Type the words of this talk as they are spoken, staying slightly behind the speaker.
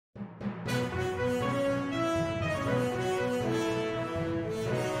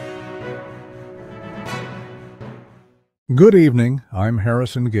Good evening, I'm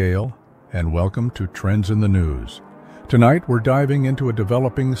Harrison Gale, and welcome to Trends in the News. Tonight we're diving into a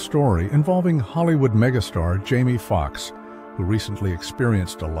developing story involving Hollywood megastar Jamie Foxx, who recently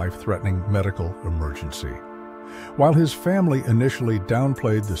experienced a life-threatening medical emergency. While his family initially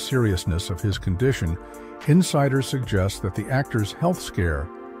downplayed the seriousness of his condition, insiders suggest that the actor's health scare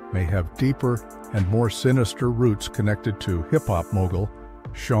may have deeper and more sinister roots connected to hip-hop mogul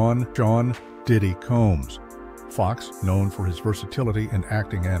Sean Diddy Combs. Foxx, known for his versatility in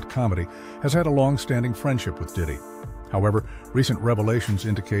acting and comedy, has had a long-standing friendship with Diddy. However, recent revelations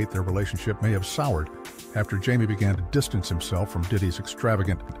indicate their relationship may have soured after Jamie began to distance himself from Diddy's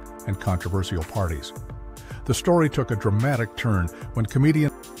extravagant and controversial parties. The story took a dramatic turn when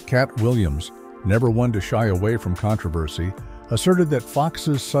comedian Katt Williams, never one to shy away from controversy, asserted that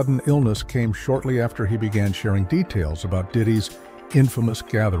Foxx's sudden illness came shortly after he began sharing details about Diddy's infamous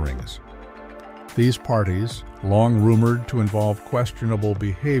gatherings. These parties, long rumored to involve questionable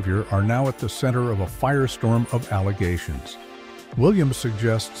behavior, are now at the center of a firestorm of allegations. Williams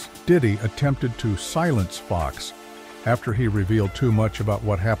suggests Diddy attempted to silence Foxx after he revealed too much about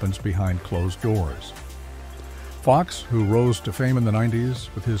what happens behind closed doors. Foxx, who rose to fame in the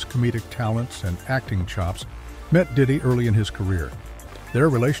 90s with his comedic talents and acting chops, met Diddy early in his career. Their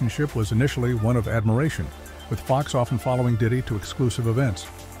relationship was initially one of admiration, with Foxx often following Diddy to exclusive events.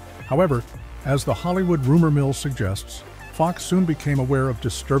 However, as the Hollywood rumor mill suggests, Foxx soon became aware of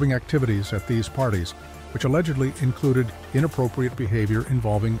disturbing activities at these parties, which allegedly included inappropriate behavior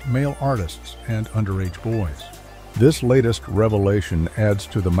involving male artists and underage boys. This latest revelation adds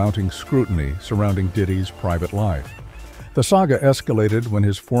to the mounting scrutiny surrounding Diddy's private life. The saga escalated when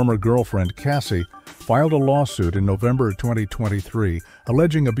his former girlfriend, Cassie, filed a lawsuit in November 2023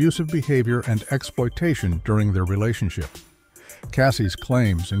 alleging abusive behavior and exploitation during their relationship. Cassie's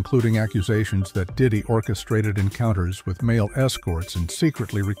claims, including accusations that Diddy orchestrated encounters with male escorts and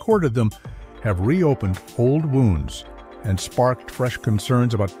secretly recorded them, have reopened old wounds and sparked fresh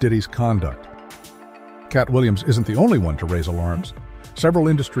concerns about Diddy's conduct. Katt Williams isn't the only one to raise alarms. Several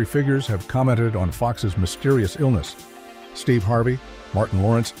industry figures have commented on Foxx's mysterious illness. Steve Harvey, Martin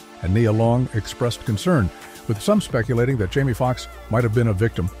Lawrence, and Nia Long expressed concern, with some speculating that Jamie Foxx might have been a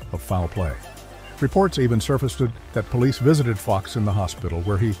victim of foul play. Reports even surfaced that police visited Foxx in the hospital,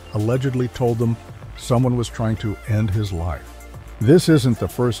 where he allegedly told them someone was trying to end his life. This isn't the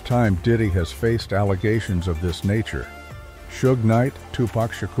first time Diddy has faced allegations of this nature. Suge Knight,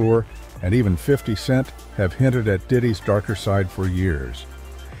 Tupac Shakur, and even 50 Cent have hinted at Diddy's darker side for years.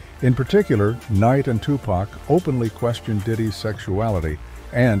 In particular, Knight and Tupac openly questioned Diddy's sexuality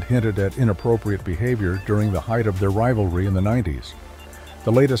and hinted at inappropriate behavior during the height of their rivalry in the 90s.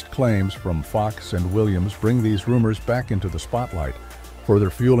 The latest claims from Foxx and Williams bring these rumors back into the spotlight,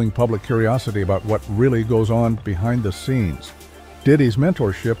 further fueling public curiosity about what really goes on behind the scenes. Diddy's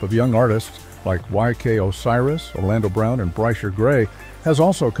mentorship of young artists like Y.K. Osiris, Orlando Brown, and Brycer Gray has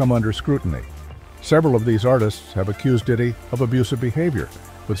also come under scrutiny. Several of these artists have accused Diddy of abusive behavior,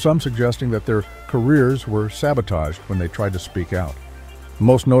 with some suggesting that their careers were sabotaged when they tried to speak out.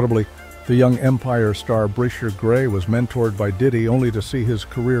 Most notably, the young Empire star Brycer Gray was mentored by Diddy only to see his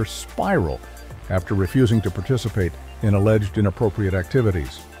career spiral after refusing to participate in alleged inappropriate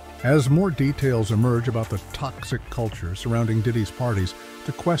activities. As more details emerge about the toxic culture surrounding Diddy's parties,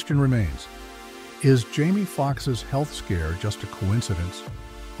 the question remains: is Jamie Foxx's health scare just a coincidence,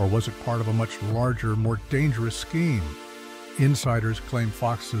 or was it part of a much larger, more dangerous scheme? Insiders claim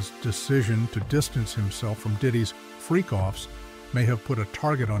Foxx's decision to distance himself from Diddy's freak-offs may have put a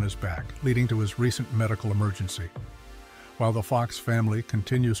target on his back, leading to his recent medical emergency. While the Foxx family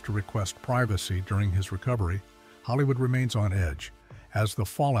continues to request privacy during his recovery, Hollywood remains on edge as the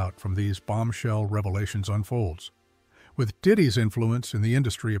fallout from these bombshell revelations unfolds. With Diddy's influence in the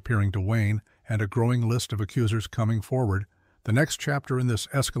industry appearing to wane and a growing list of accusers coming forward, the next chapter in this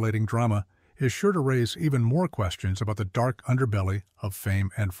escalating drama is sure to raise even more questions about the dark underbelly of fame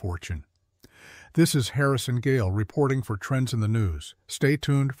and fortune. This is Harrison Gale reporting for Trends in the News. Stay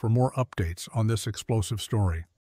tuned for more updates on this explosive story.